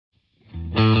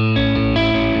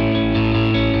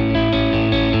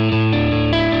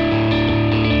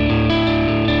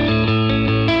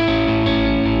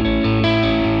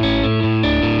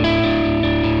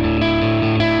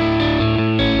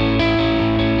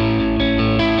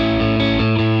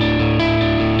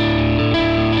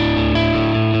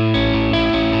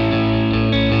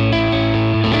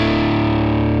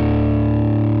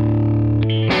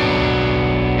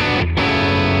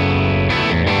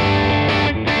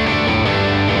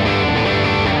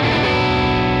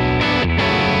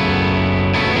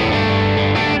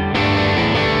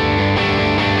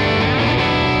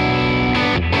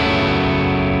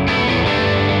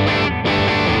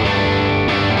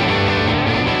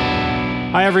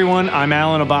Hi everyone, I'm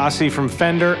Alan Abbasi from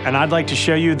Fender, and I'd like to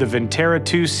show you the Vintera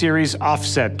 2 series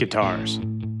offset guitars.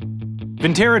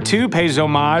 Vintera 2 pays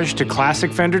homage to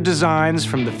classic Fender designs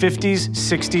from the 50s,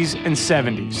 60s, and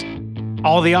 70s.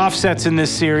 All the offsets in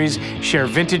this series share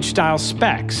vintage-style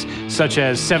specs, such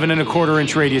as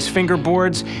 7¼ radius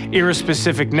fingerboards,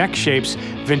 era-specific neck shapes,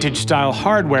 vintage-style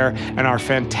hardware, and our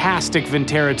fantastic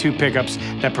Vintera 2 pickups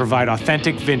that provide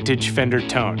authentic vintage Fender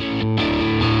tone.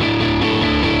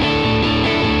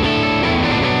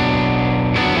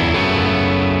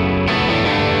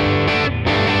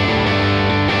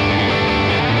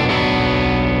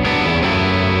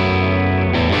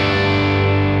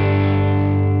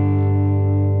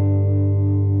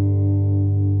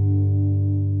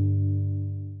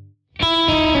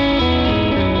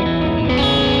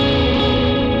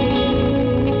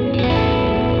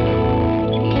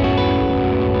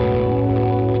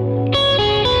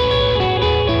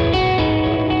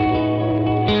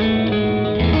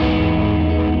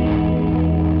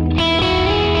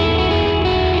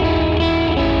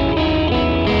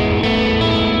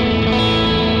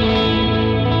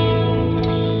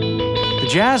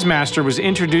 The Jazzmaster was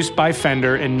introduced by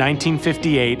Fender in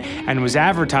 1958 and was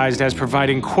advertised as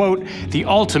providing, quote, the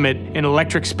ultimate in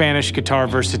electric Spanish guitar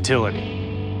versatility.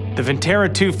 The Vintera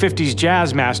 250's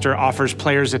Jazzmaster offers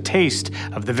players a taste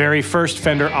of the very first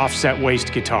Fender offset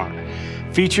waist guitar.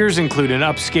 Features include an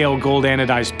upscale gold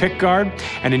anodized pickguard,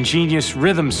 an ingenious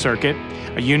rhythm circuit,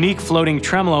 a unique floating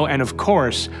tremolo, and of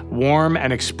course, warm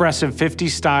and expressive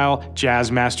 50s-style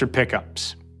Jazzmaster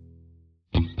pickups.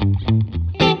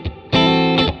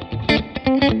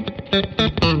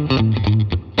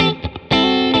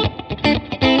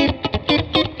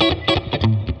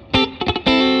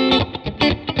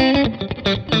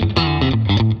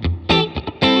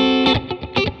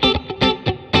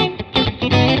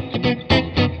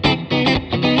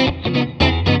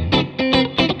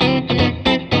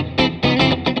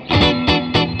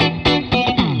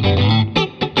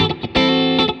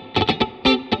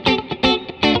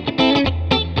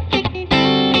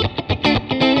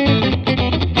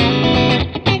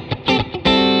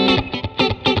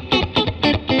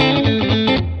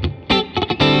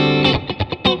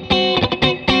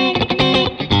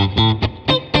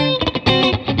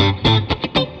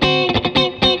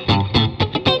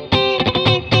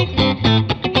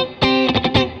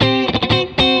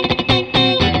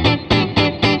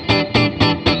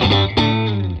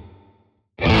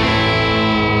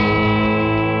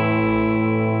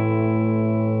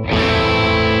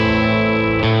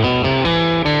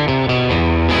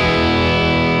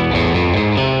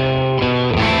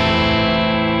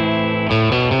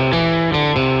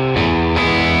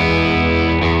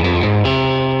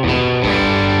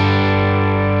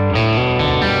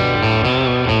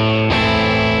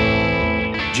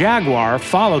 Jaguar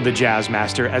followed the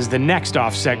Jazzmaster as the next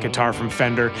offset guitar from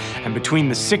Fender, and between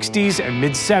the 60s and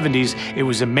mid-70s, it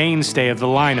was a mainstay of the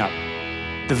lineup.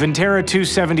 The Vintera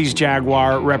 270's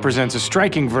Jaguar represents a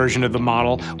striking version of the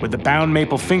model with a bound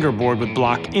maple fingerboard with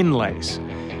block inlays.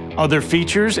 Other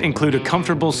features include a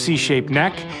comfortable C-shaped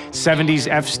neck, 70s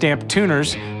F-stamp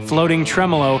tuners, floating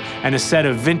tremolo, and a set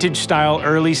of vintage-style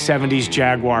early 70s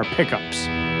Jaguar pickups.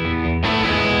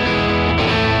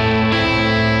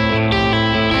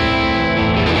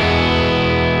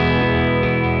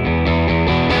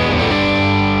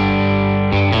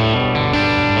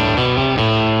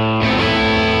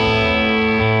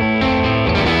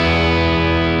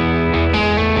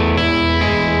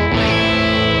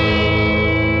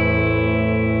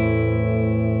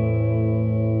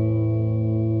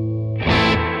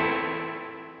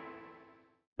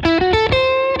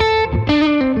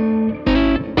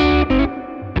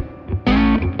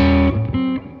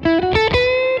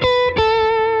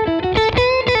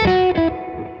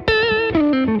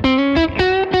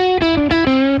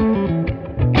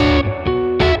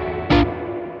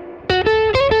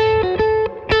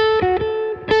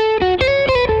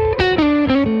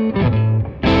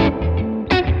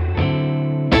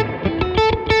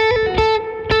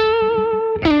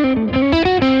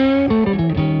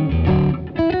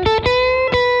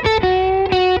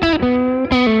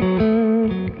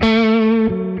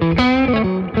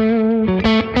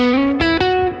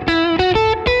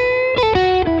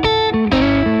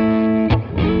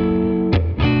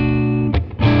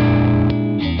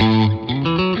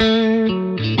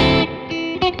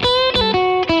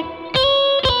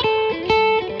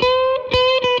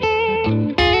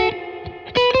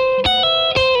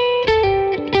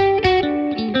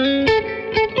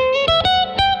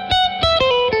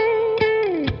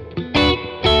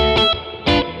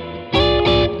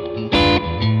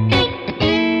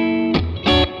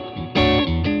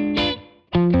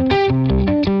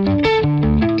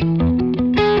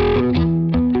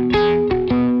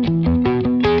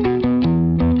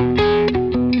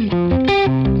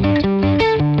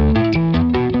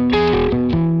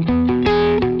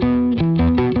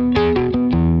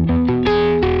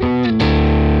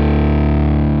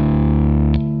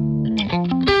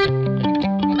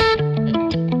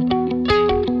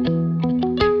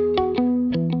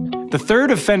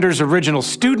 of Fender's original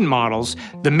student models,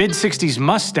 the mid-60s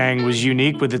Mustang was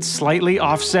unique with its slightly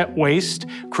offset waist,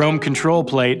 chrome control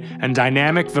plate, and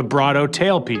dynamic vibrato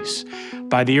tailpiece.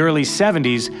 By the early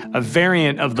 70s, a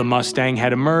variant of the Mustang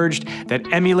had emerged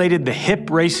that emulated the hip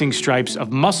racing stripes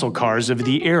of muscle cars of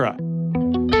the era.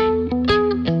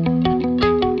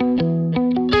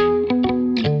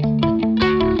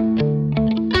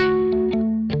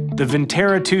 The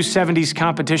Vintera 270's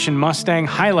competition Mustang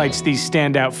highlights these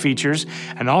standout features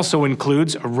and also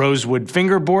includes a rosewood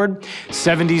fingerboard,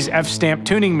 70s F-stamp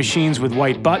tuning machines with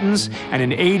white buttons, and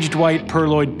an aged white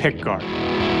perloid pickguard.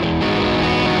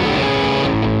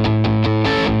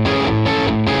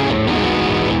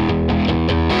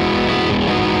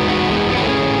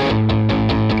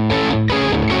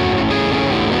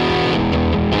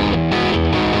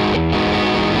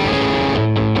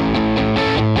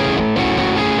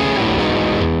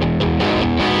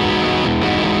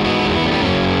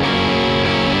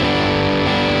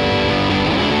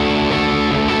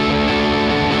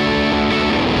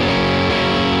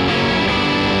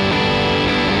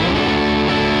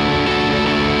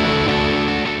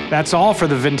 That's all for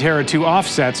the Vintera 2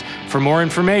 offsets. For more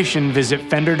information, visit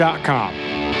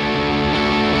Fender.com.